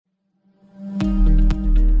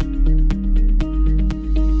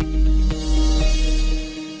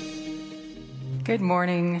Good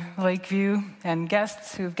morning, Lakeview, and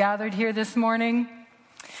guests who've gathered here this morning.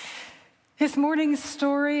 This morning's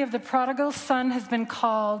story of the prodigal son has been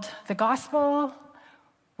called The Gospel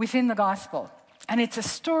Within the Gospel. And it's a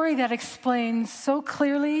story that explains so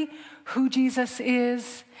clearly who Jesus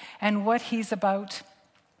is and what he's about.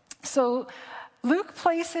 So Luke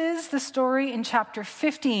places the story in chapter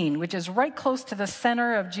 15, which is right close to the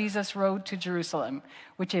center of Jesus' road to Jerusalem,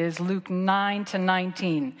 which is Luke 9 to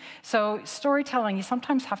 19. So storytelling, you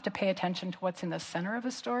sometimes have to pay attention to what's in the center of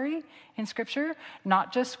a story in Scripture,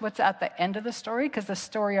 not just what's at the end of the story, because the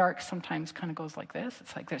story arc sometimes kind of goes like this.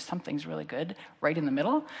 It's like there's something's really good right in the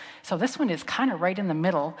middle. So this one is kind of right in the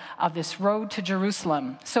middle of this road to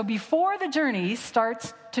Jerusalem. So before the journey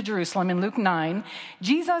starts to Jerusalem in Luke 9,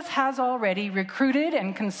 Jesus has already recruited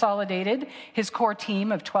and consolidated his core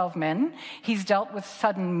team of 12 men. He's dealt with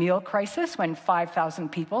sudden meal crisis when 5,000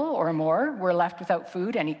 people or more were left without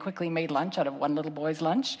food, and he quickly made lunch out of one little boy's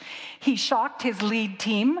lunch. He shocked his lead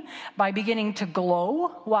team by beginning to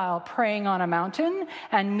glow while praying on a mountain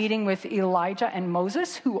and meeting with Elijah and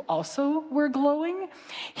Moses, who also were glowing.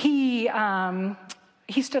 He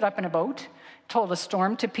stood up in a boat, told a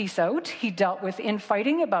storm to peace out. He dealt with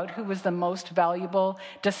infighting about who was the most valuable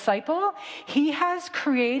disciple. He has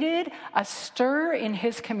created a stir in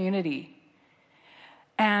his community.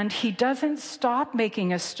 And he doesn't stop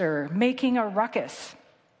making a stir, making a ruckus.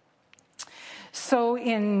 So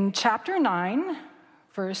in chapter 9,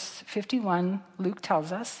 verse 51, Luke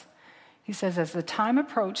tells us, he says, as the time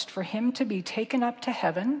approached for him to be taken up to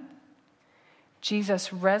heaven,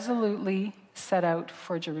 Jesus resolutely set out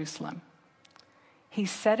for Jerusalem.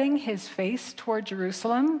 He's setting his face toward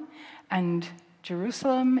Jerusalem, and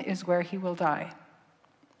Jerusalem is where he will die.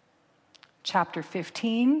 Chapter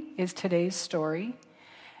 15 is today's story.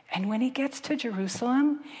 And when he gets to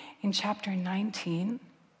Jerusalem in chapter 19,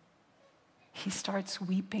 he starts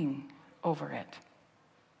weeping over it.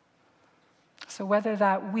 So whether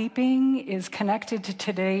that weeping is connected to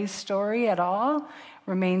today's story at all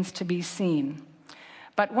remains to be seen.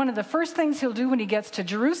 But one of the first things he'll do when he gets to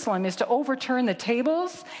Jerusalem is to overturn the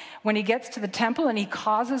tables when he gets to the temple, and he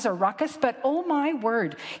causes a ruckus. But oh my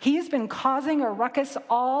word, he has been causing a ruckus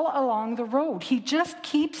all along the road. He just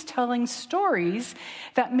keeps telling stories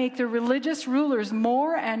that make the religious rulers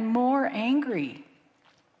more and more angry.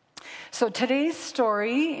 So today's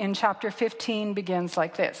story in chapter 15 begins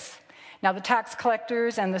like this. Now the tax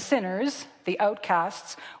collectors and the sinners, the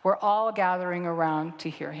outcasts, were all gathering around to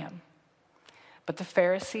hear him. But the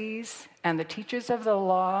Pharisees and the teachers of the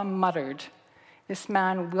law muttered, "This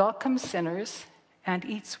man welcomes sinners and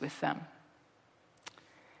eats with them."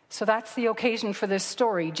 So that's the occasion for this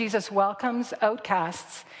story. Jesus welcomes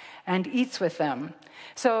outcasts and eats with them.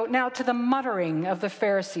 So now to the muttering of the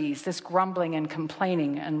Pharisees, this grumbling and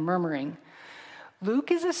complaining and murmuring.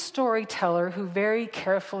 Luke is a storyteller who very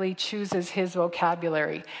carefully chooses his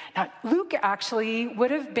vocabulary. Now, Luke actually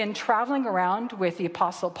would have been traveling around with the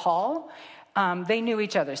Apostle Paul. They knew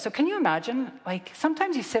each other. So can you imagine, like,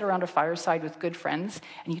 sometimes you sit around a fireside with good friends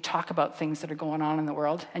and you talk about things that are going on in the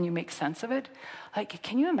world and you make sense of it? Like,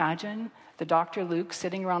 can you imagine the Dr. Luke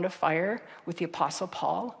sitting around a fire with the Apostle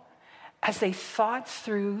Paul as they thought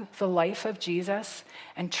through the life of Jesus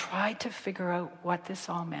and tried to figure out what this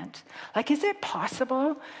all meant? Like, is it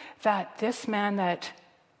possible that this man that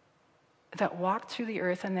walked through the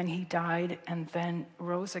earth and then he died and then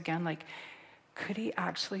rose again, like, could he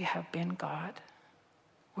actually have been God?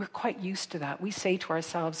 We're quite used to that. We say to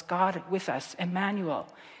ourselves, God with us, Emmanuel.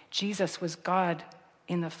 Jesus was God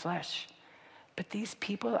in the flesh. But these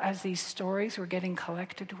people, as these stories were getting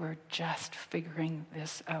collected, were just figuring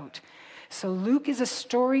this out. So Luke is a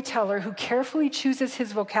storyteller who carefully chooses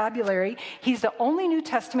his vocabulary. He's the only New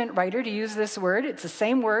Testament writer to use this word. It's the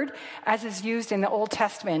same word as is used in the Old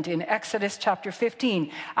Testament in Exodus chapter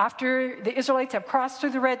 15. After the Israelites have crossed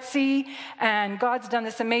through the Red Sea and God's done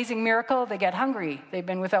this amazing miracle, they get hungry. They've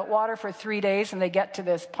been without water for 3 days and they get to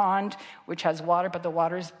this pond which has water, but the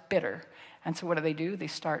water's bitter. And so what do? They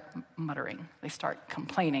start muttering. They start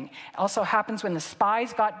complaining. It also happens when the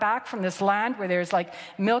spies got back from this land where there's like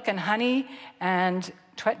milk and honey, and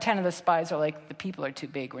 10 of the spies are like, the people are too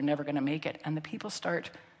big. We're never going to make it. And the people start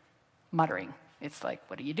muttering. It's like,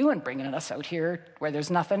 what are you doing bringing us out here where there's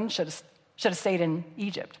nothing? Should have stayed in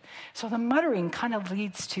Egypt. So the muttering kind of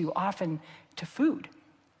leads to often to food.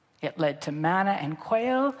 It led to manna and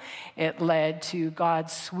quail. It led to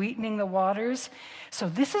God sweetening the waters. So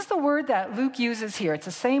this is the word that Luke uses here. It's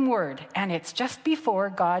the same word, and it's just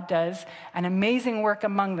before God does an amazing work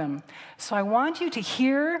among them. So I want you to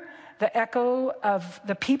hear the echo of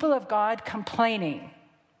the people of God complaining.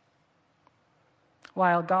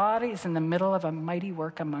 while God is in the middle of a mighty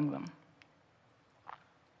work among them.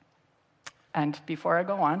 And before I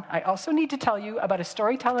go on, I also need to tell you about a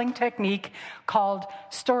storytelling technique called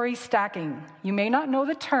story stacking. You may not know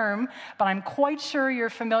the term, but I'm quite sure you're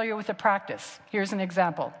familiar with the practice. Here's an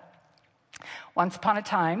example. Once upon a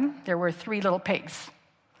time, there were 3 little pigs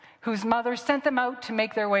whose mother sent them out to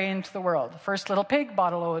make their way into the world. The first little pig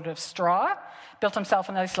bought a load of straw, built himself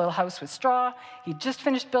a nice little house with straw. He'd just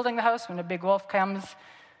finished building the house when a big wolf comes,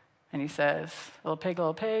 and he says, little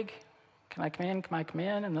pig, can I come in? Can I come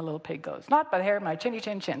in? And the little pig goes, not by the hair of my chinny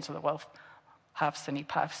chin chin. So the wolf huffs and he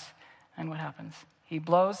puffs. And what happens? He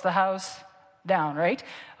blows the house down, right?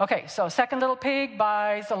 Okay, so second little pig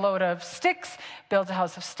buys a load of sticks, builds a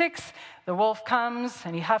house of sticks. The wolf comes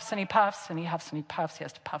and he huffs and he puffs and he huffs and he puffs. He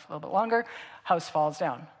has to puff a little bit longer. House falls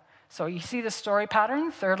down. So you see the story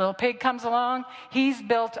pattern. Third little pig comes along. He's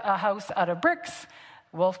built a house out of bricks.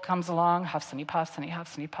 Wolf comes along, huffs and he puffs and he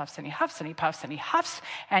huffs and he puffs and he huffs and he puffs and he huffs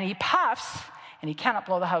and he puffs and he cannot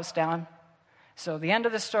blow the house down. So the end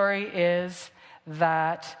of the story is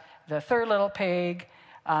that the third little pig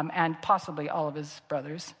and possibly all of his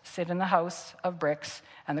brothers sit in the house of bricks,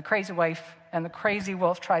 and the crazy wife and the crazy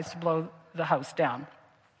wolf tries to blow the house down.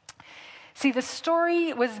 See, the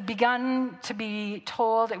story was begun to be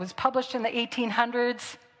told. It was published in the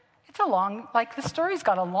 1800s. The story's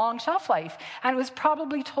got a long shelf life, and it was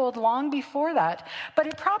probably told long before that, but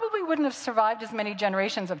it probably wouldn't have survived as many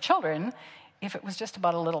generations of children if it was just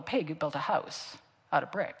about a little pig who built a house out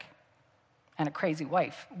of brick, and a crazy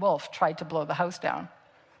wolf tried to blow the house down.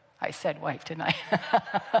 I said wife, didn't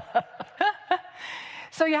I?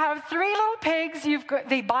 So you have 3 little pigs,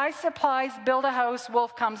 they buy supplies, build a house,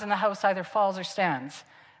 wolf comes, and the house either falls or stands.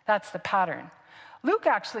 That's the pattern. Luke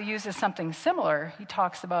actually uses something similar. He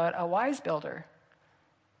talks about a wise builder.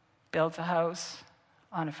 Builds a house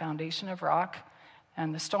on a foundation of rock,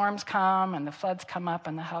 and the storms come, and the floods come up,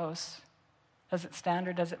 and the house, does it stand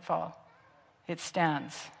or does it fall? It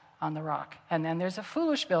stands on the rock. And then there's a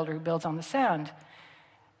foolish builder who builds on the sand,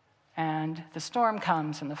 and the storm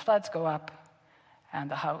comes, and the floods go up, and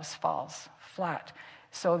the house falls flat.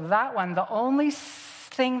 So that one, the only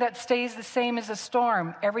thing that stays the same is a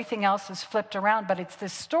storm. Everything else is flipped around, but it's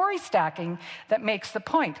this story stacking that makes the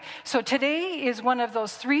point. So today is one of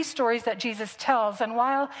those 3 stories that Jesus tells, and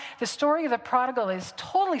while the story of the prodigal is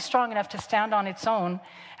totally strong enough to stand on its own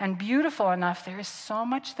and beautiful enough, there is so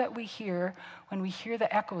much that we hear when we hear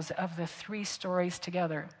the echoes of the 3 stories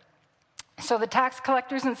together. So the tax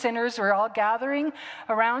collectors and sinners were all gathering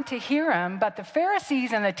around to hear him, but the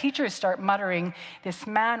Pharisees and the teachers start muttering, "This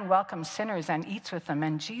man welcomes sinners and eats with them."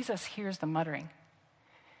 And Jesus hears the muttering.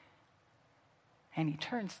 And he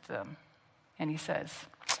turns to them and he says,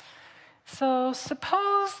 "So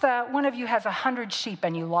suppose that one of you has 100 sheep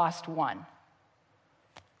and you lost one.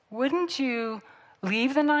 Wouldn't you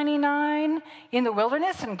leave the 99 in the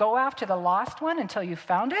wilderness and go after the lost one until you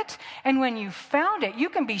found it? And when you found it, you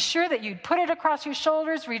can be sure that you'd put it across your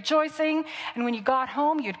shoulders, rejoicing. And when you got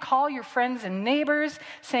home, you'd call your friends and neighbors,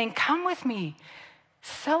 saying, 'Come with me,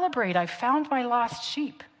 celebrate, I found my lost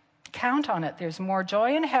sheep.' Count on it. There's more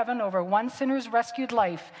joy in heaven over one sinner's rescued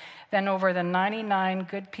life than over the 99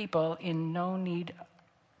 good people in no need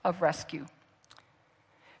of rescue."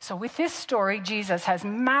 So with this story, Jesus has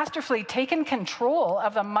masterfully taken control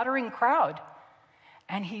of the muttering crowd,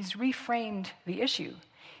 and he's reframed the issue.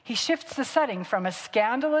 He shifts the setting from a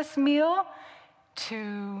scandalous meal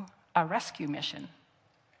to a rescue mission.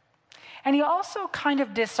 And he also kind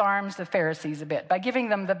of disarms the Pharisees a bit by giving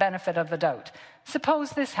them the benefit of the doubt. Suppose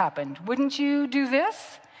this happened. Wouldn't you do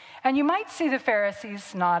this? And you might see the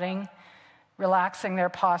Pharisees nodding, relaxing their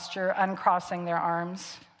posture, uncrossing their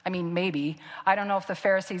arms. I mean, maybe. I don't know if the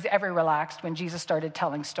Pharisees ever relaxed when Jesus started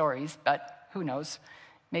telling stories, but who knows?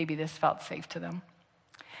 Maybe this felt safe to them.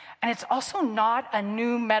 And it's also not a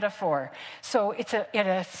new metaphor. So it's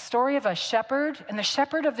a story of a shepherd, and the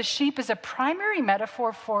shepherd of the sheep is a primary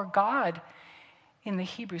metaphor for God in the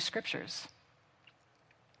Hebrew Scriptures.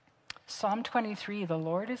 Psalm 23, "The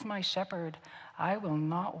Lord is my shepherd, I will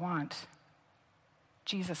not want."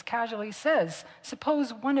 Jesus casually says,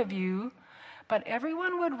 suppose one of you, but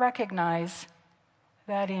everyone would recognize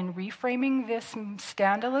that in reframing this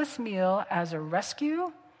scandalous meal as a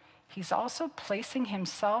rescue, he's also placing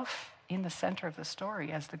himself in the center of the story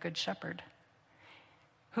as the Good Shepherd,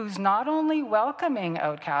 who's not only welcoming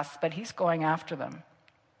outcasts, but he's going after them.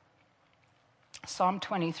 Psalm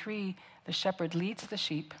 23, the shepherd leads the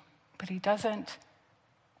sheep, but he doesn't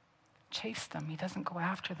chase them. He doesn't go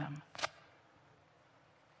after them.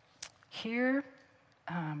 Here,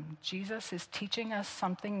 Jesus is teaching us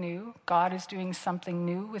something new. God is doing something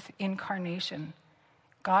new with incarnation.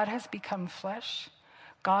 God has become flesh.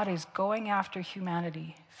 God is going after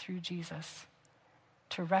humanity through Jesus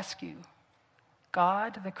to rescue.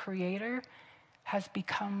 God, the Creator, has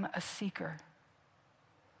become a seeker.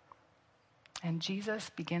 And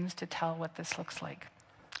Jesus begins to tell what this looks like.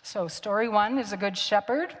 So story one is a good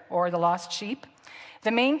shepherd, or the lost sheep.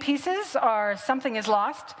 The main pieces are something is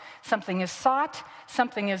lost, something is sought,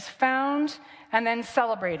 something is found, and then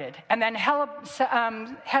celebrated. And then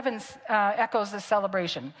heaven echoes the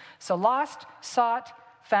celebration. So lost, sought,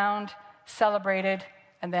 found, celebrated,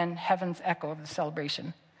 and then heaven's echo of the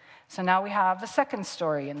celebration. So now we have the second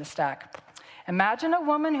story in the stack. Imagine a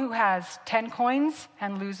woman who has 10 coins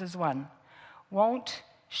and loses one. Won't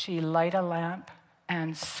she light a lamp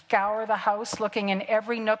and scour the house, looking in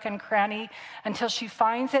every nook and cranny until she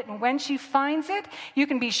finds it? And when she finds it, you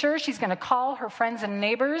can be sure she's going to call her friends and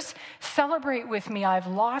neighbors. Celebrate with me.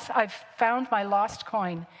 I've found my lost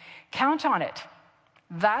coin. Count on it.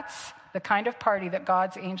 That's the kind of party that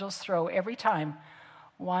God's angels throw every time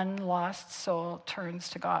one lost soul turns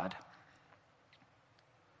to God.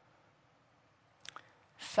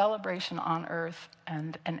 Celebration on earth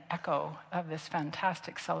and an echo of this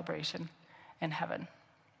fantastic celebration in heaven.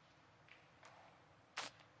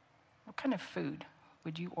 What kind of food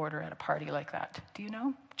would you order at a party like that? Do you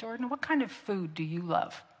know, Jordan? What kind of food do you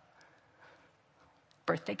love?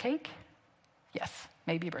 Birthday cake? Yes,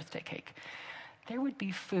 maybe a birthday cake. There would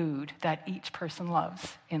be food that each person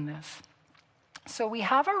loves in this. So we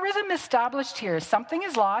have a rhythm established here. Something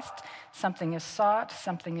is lost, something is sought,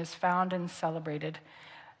 something is found and celebrated.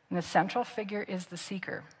 And the central figure is the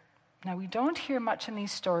seeker. Now, we don't hear much in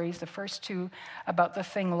these stories, the first two, about the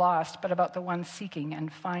thing lost, but about the one seeking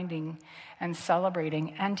and finding and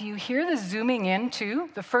celebrating. And do you hear the zooming in, too?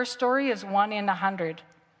 The first story is 1 in 100.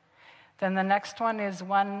 Then the next one is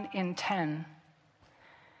 1 in 10.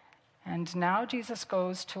 And now Jesus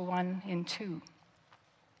goes to 1 in 2.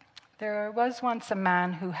 There was once a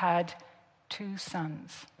man who had 2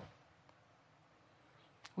 sons.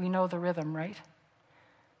 We know the rhythm, right?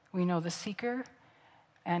 We know the seeker,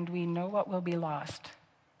 and we know what will be lost.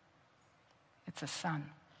 It's a son.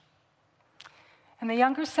 And the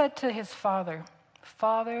younger said to his father,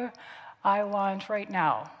 "Father, I want right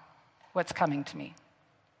now what's coming to me."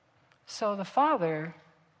 So the father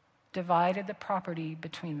divided the property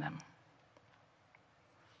between them.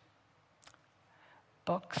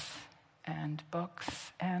 Books and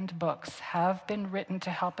books and books have been written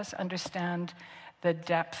to help us understand the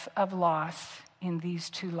depth of loss in these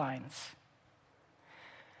 2 lines.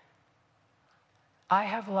 I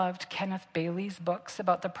have loved Kenneth Bailey's books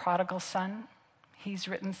about the prodigal son. He's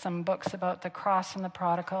written some books about the cross and the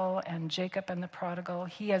prodigal and Jacob and the prodigal.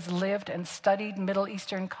 He has lived and studied Middle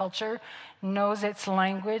Eastern culture, knows its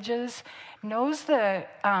languages, knows the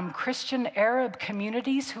Christian Arab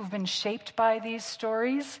communities who've been shaped by these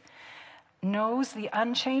stories, knows the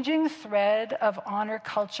unchanging thread of honor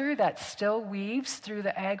culture that still weaves through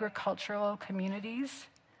the agricultural communities.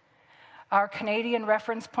 Our Canadian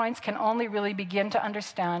reference points can only really begin to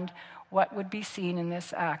understand what would be seen in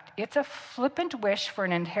this act. It's a flippant wish for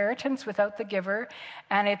an inheritance without the giver,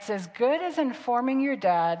 and it's as good as informing your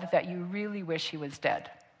dad that you really wish he was dead.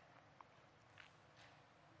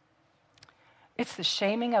 It's the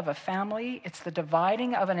shaming of a family. It's the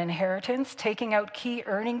dividing of an inheritance, taking out key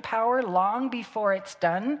earning power long before it's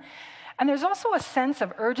done. And there's also a sense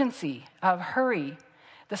of urgency, of hurry.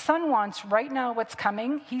 The son wants right now what's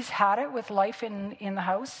coming. He's had it with life in the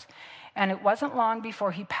house. And it wasn't long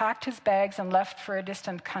before he packed his bags and left for a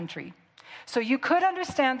distant country. So you could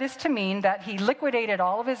understand this to mean that he liquidated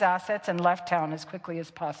all of his assets and left town as quickly as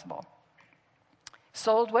possible.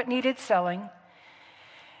 Sold what needed selling.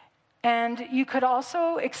 And you could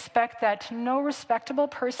also expect that no respectable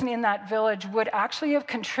person in that village would actually have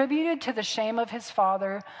contributed to the shame of his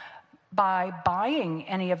father by buying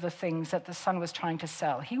any of the things that the son was trying to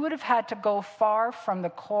sell. He would have had to go far from the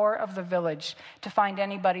core of the village to find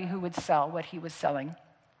anybody who would sell what he was selling.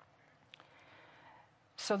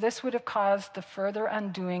 So this would have caused the further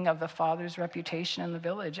undoing of the father's reputation in the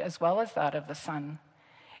village, as well as that of the son.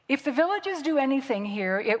 If the villages do anything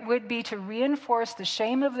here, it would be to reinforce the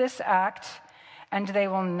shame of this act, and they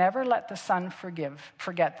will never let the son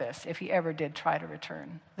forget this if he ever did try to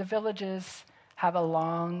return. The villages have a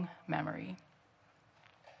long memory.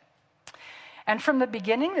 And from the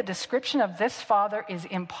beginning, the description of this father is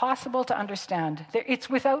impossible to understand. It's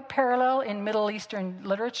without parallel in Middle Eastern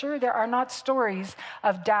literature. There are not stories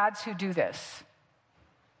of dads who do this.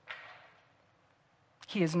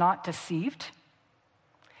 He is not deceived.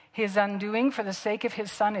 His undoing for the sake of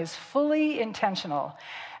his son is fully intentional.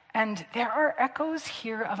 And there are echoes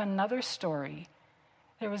here of another story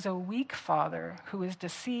There was a weak father who was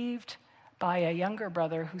deceived by a younger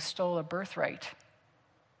brother who stole a birthright.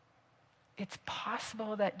 It's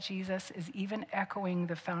possible that Jesus is even echoing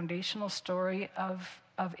the foundational story of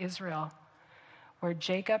Israel, where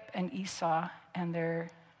Jacob and Esau and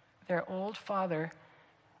their old father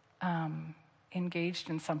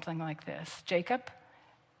engaged in something like this. Jacob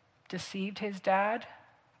deceived his dad,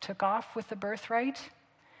 took off with the birthright,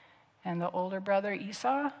 and the older brother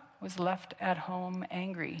Esau was left at home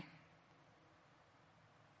angry.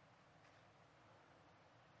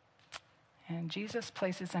 And Jesus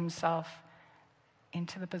places himself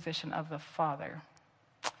into the position of the father.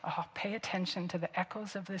 Oh, pay attention to the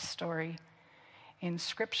echoes of this story in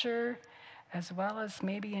Scripture as well as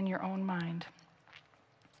maybe in your own mind.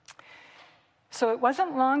 So it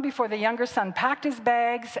wasn't long before the younger son packed his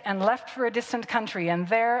bags and left for a distant country, and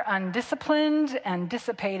there, undisciplined and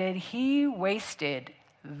dissipated, he wasted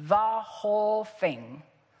the whole thing.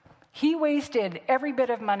 He wasted every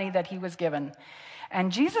bit of money that he was given.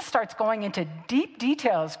 And Jesus starts going into deep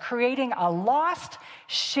details, creating a lost,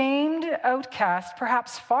 shamed outcast,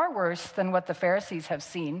 perhaps far worse than what the Pharisees have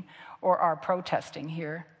seen or are protesting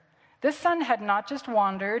here. This son had not just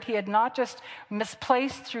wandered, he had not just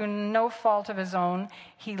misplaced through no fault of his own.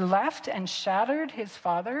 He left and shattered his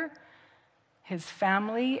father, his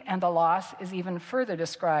family, and the loss is even further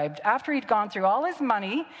described. After he'd gone through all his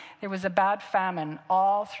money, there was a bad famine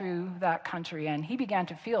all through that country, and he began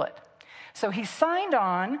to feel it. So he signed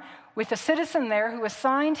on with a citizen there who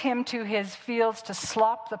assigned him to his fields to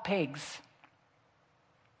slop the pigs.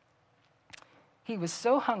 He was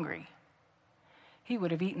so hungry, he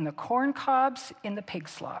would have eaten the corn cobs in the pig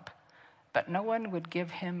slop, but no one would give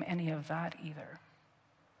him any of that either.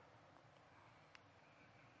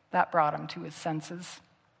 That brought him to his senses.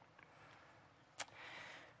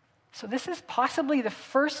 So this is possibly the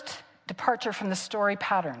first departure from the story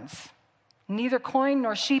patterns. Neither coin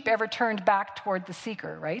nor sheep ever turned back toward the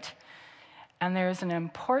seeker, right? And there's an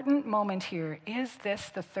important moment here. Is this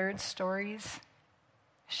the third story's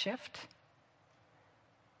shift?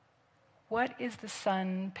 What is the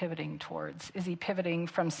son pivoting towards? Is he pivoting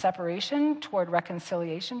from separation toward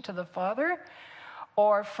reconciliation to the Father,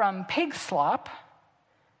 or from pig slop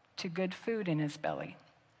to good food in his belly?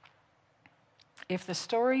 If the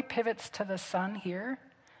story pivots to the son here,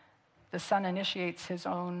 the son initiates his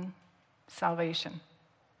own salvation.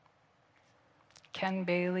 Ken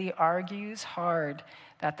Bailey argues hard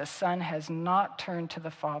that the son has not turned to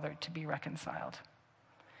the Father to be reconciled.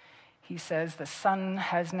 He says the son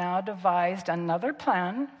has now devised another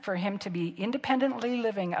plan for him to be independently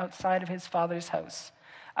living outside of his father's house,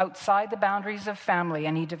 outside the boundaries of family,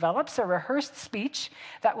 and he develops a rehearsed speech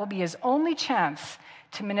that will be his only chance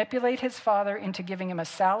to manipulate his father into giving him a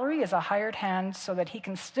salary as a hired hand so that he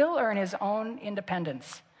can still earn his own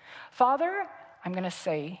independence. Father, I'm going to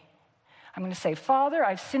say, Father,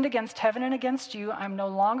 I've sinned against heaven and against you. I'm no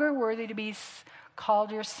longer worthy to be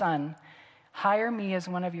called your son. Hire me as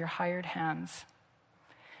one of your hired hands.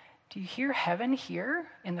 Do you hear heaven here?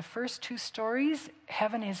 In the first two stories,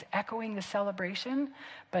 heaven is echoing the celebration,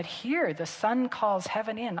 but here the son calls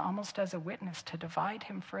heaven in almost as a witness to divide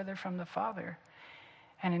him further from the Father.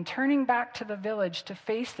 And in turning back to the village to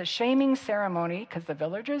face the shaming ceremony, because the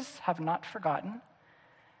villagers have not forgotten,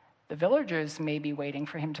 the villagers may be waiting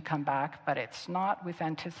for him to come back, but it's not with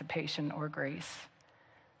anticipation or grace.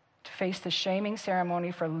 To face the shaming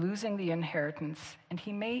ceremony for losing the inheritance, and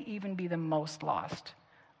he may even be the most lost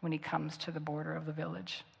when he comes to the border of the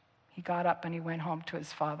village. He got up and he went home to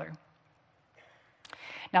his father.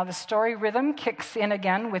 Now the story rhythm kicks in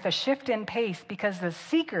again with a shift in pace because the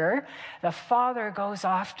seeker, the father, goes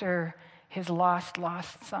after his lost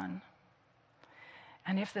son.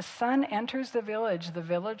 And if the son enters the village, the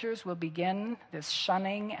villagers will begin this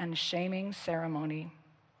shunning and shaming ceremony,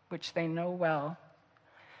 which they know well.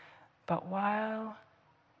 But while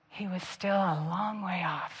he was still a long way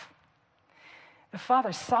off, the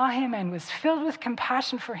father saw him and was filled with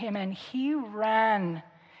compassion for him, and he ran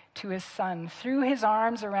to his son, threw his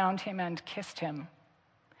arms around him, and kissed him.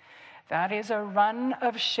 That is a run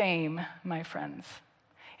of shame, my friends.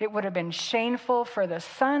 It would have been shameful for the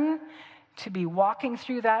son to be walking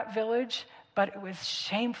through that village, but it was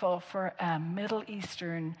shameful for a Middle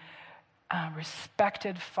Eastern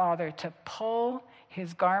respected father to pull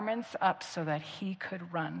his garments up so that he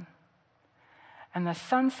could run. And the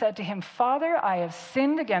son said to him, Father, I have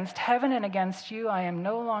sinned against heaven and against you. I am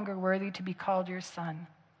no longer worthy to be called your son.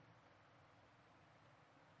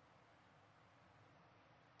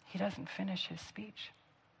 He doesn't finish his speech.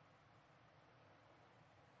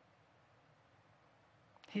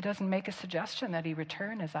 He doesn't make a suggestion that he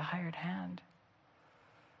return as a hired hand.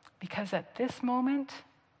 Because at this moment,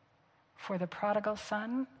 for the prodigal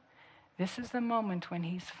son, this is the moment when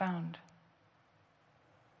he's found.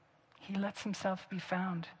 He lets himself be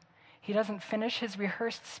found. He doesn't finish his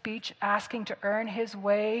rehearsed speech asking to earn his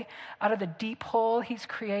way out of the deep hole he's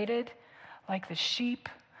created. Like the sheep,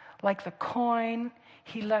 like the coin,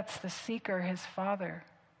 he lets the seeker, his father,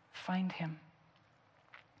 find him.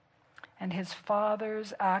 And his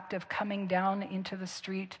father's act of coming down into the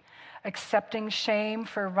street, accepting shame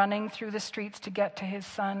for running through the streets to get to his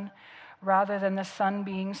son, rather than the son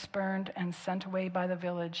being spurned and sent away by the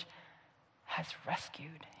village, has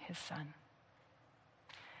rescued his son.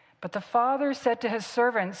 But the father said to his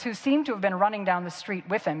servants, who seemed to have been running down the street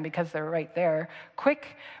with him because they're right there,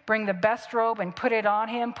 "Quick, bring the best robe and put it on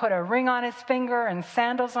him. Put a ring on his finger and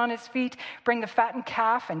sandals on his feet. Bring the fattened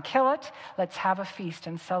calf and kill it. Let's have a feast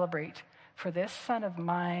and celebrate. For this son of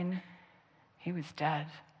mine, he was dead,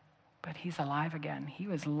 but he's alive again. He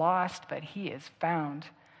was lost, but he is found."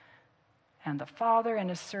 And the father and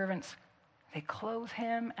his servants, they clothe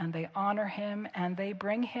him and they honor him and they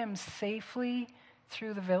bring him safely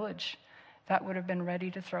through the village that would have been ready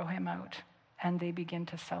to throw him out. And they begin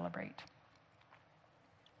to celebrate.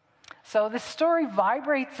 So the story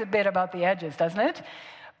vibrates a bit about the edges, doesn't it?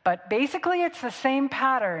 But basically it's the same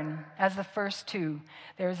pattern as the first two.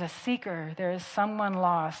 There's a seeker, there is someone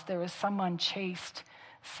lost, there is someone chased,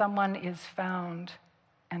 someone is found,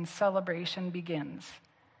 and celebration begins.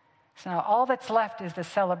 So now all that's left is the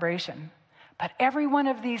celebration. But every one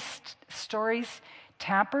of these stories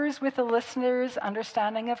tampers with the listener's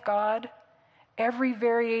understanding of God. Every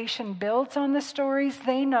variation builds on the stories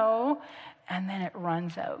they know, and then it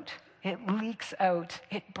runs out. It leaks out.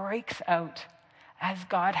 It breaks out, as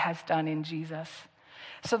God has done in Jesus.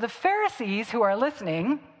 So the Pharisees who are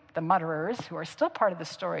listening, the mutterers, who are still part of the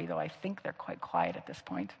story, though I think they're quite quiet at this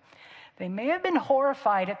point, they may have been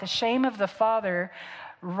horrified at the shame of the father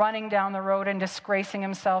running down the road and disgracing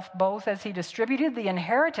himself, both as he distributed the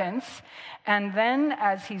inheritance and then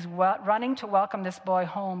as he's running to welcome this boy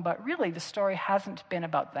home. But really, the story hasn't been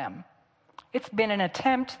about them. It's been an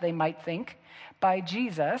attempt, they might think, by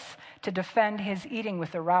Jesus to defend his eating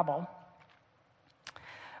with the rabble.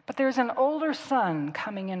 But there's an older son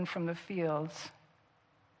coming in from the fields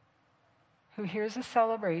who hears a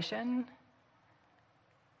celebration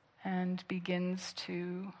and begins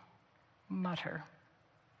to mutter.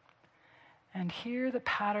 And here the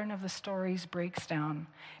pattern of the stories breaks down,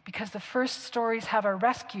 because the first stories have a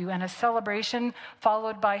rescue and a celebration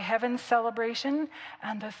followed by heaven's celebration,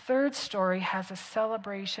 and the third story has a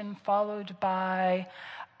celebration followed by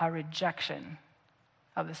a rejection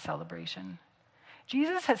of the celebration.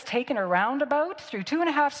 Jesus has taken a roundabout through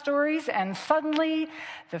 2.5 stories, and suddenly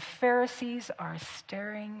the Pharisees are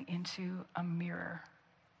staring into a mirror.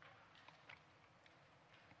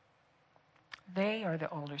 They are the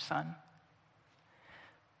older son,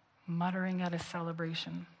 muttering at a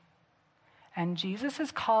celebration. And Jesus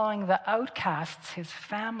is calling the outcasts his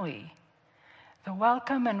family. The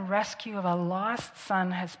welcome and rescue of a lost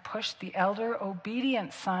son has pushed the elder,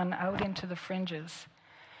 obedient son out into the fringes.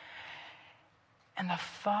 And the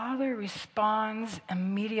father responds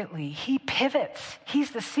immediately. He pivots.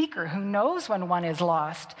 He's the seeker who knows when one is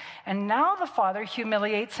lost. And now the father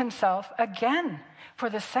humiliates himself again. For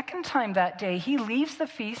the second time that day, he leaves the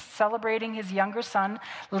feast celebrating his younger son,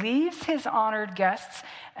 leaves his honored guests,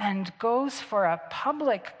 and goes for a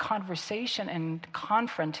public conversation and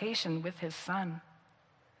confrontation with his son.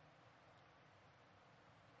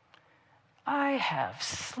 "I have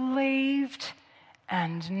slaved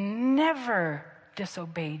and never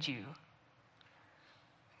disobeyed you,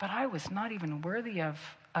 but I was not even worthy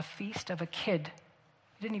of a feast of a kid.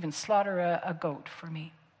 You didn't even slaughter a goat for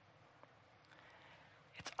me."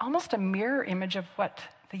 It's almost a mirror image of what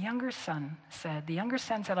the younger son said. The younger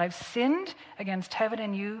son said, "I've sinned against heaven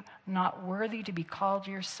and you, not worthy to be called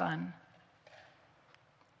your son."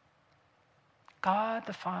 God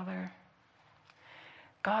the Father,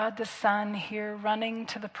 God the Son here running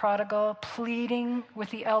to the prodigal, pleading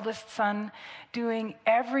with the eldest son, doing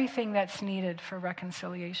everything that's needed for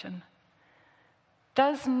reconciliation.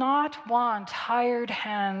 Does not want hired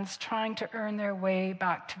hands trying to earn their way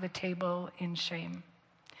back to the table in shame.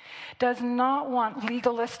 Does not want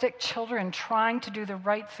legalistic children trying to do the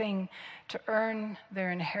right thing to earn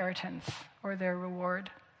their inheritance or their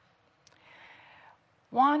reward.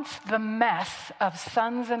 Wants the mess of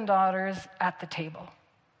sons and daughters at the table,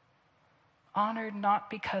 honored not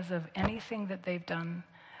because of anything that they've done,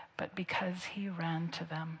 but because he ran to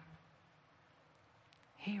them.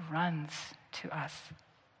 He runs to us.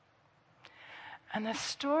 And the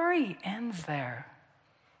story ends there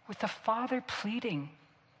with the father pleading,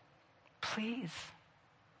 please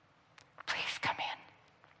come in.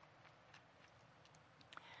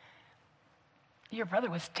 Your brother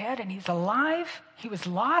was dead and he's alive. He was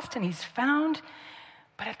lost and he's found.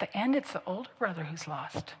 But at the end, it's the older brother who's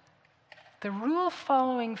lost. The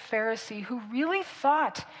rule-following Pharisee who really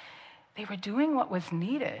thought they were doing what was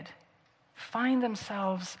needed find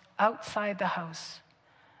themselves outside the house,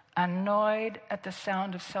 annoyed at the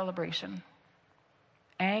sound of celebration,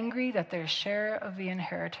 angry that their share of the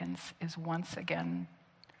inheritance is once again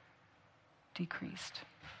decreased.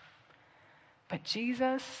 But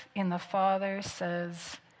Jesus in the Father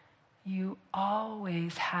says, "You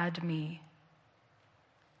always had me.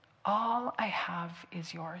 All I have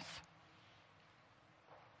is yours.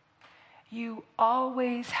 You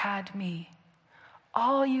always had me.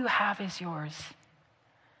 All you have is yours."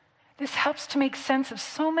 This helps to make sense of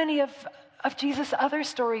so many of Jesus' other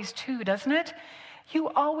stories too, doesn't it? You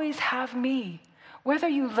always have me. Whether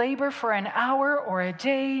you labor for an hour or a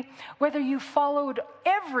day, whether you followed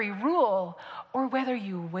every rule, or whether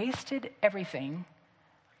you wasted everything,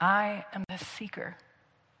 I am the seeker.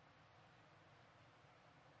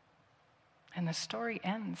 And the story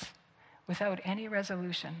ends without any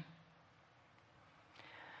resolution.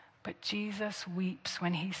 But Jesus weeps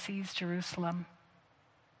when he sees Jerusalem,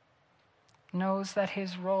 knows that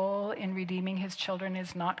his role in redeeming his children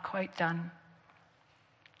is not quite done.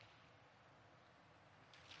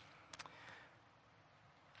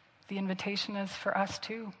 The invitation is for us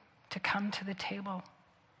too, to come to the table.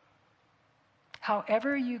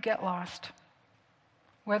 However you get lost,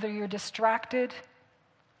 whether you're distracted,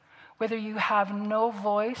 whether you have no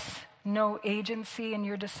voice, no agency in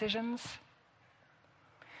your decisions,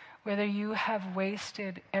 whether you have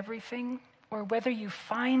wasted everything, or whether you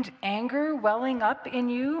find anger welling up in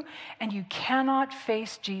you and you cannot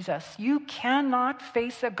face Jesus. You cannot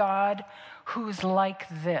face a God who's like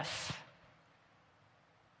this.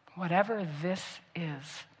 Whatever this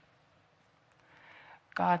is,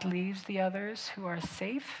 God leaves the others who are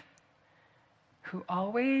safe, who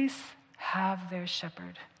always have their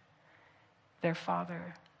shepherd, their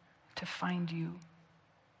Father, to find you.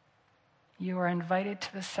 You are invited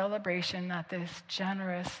to the celebration that this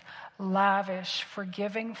generous, lavish,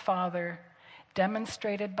 forgiving Father,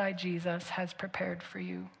 demonstrated by Jesus, has prepared for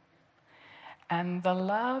you. And the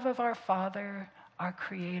love of our Father, our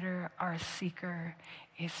Creator, our Seeker,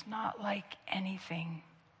 is not like anything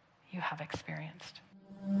you have experienced.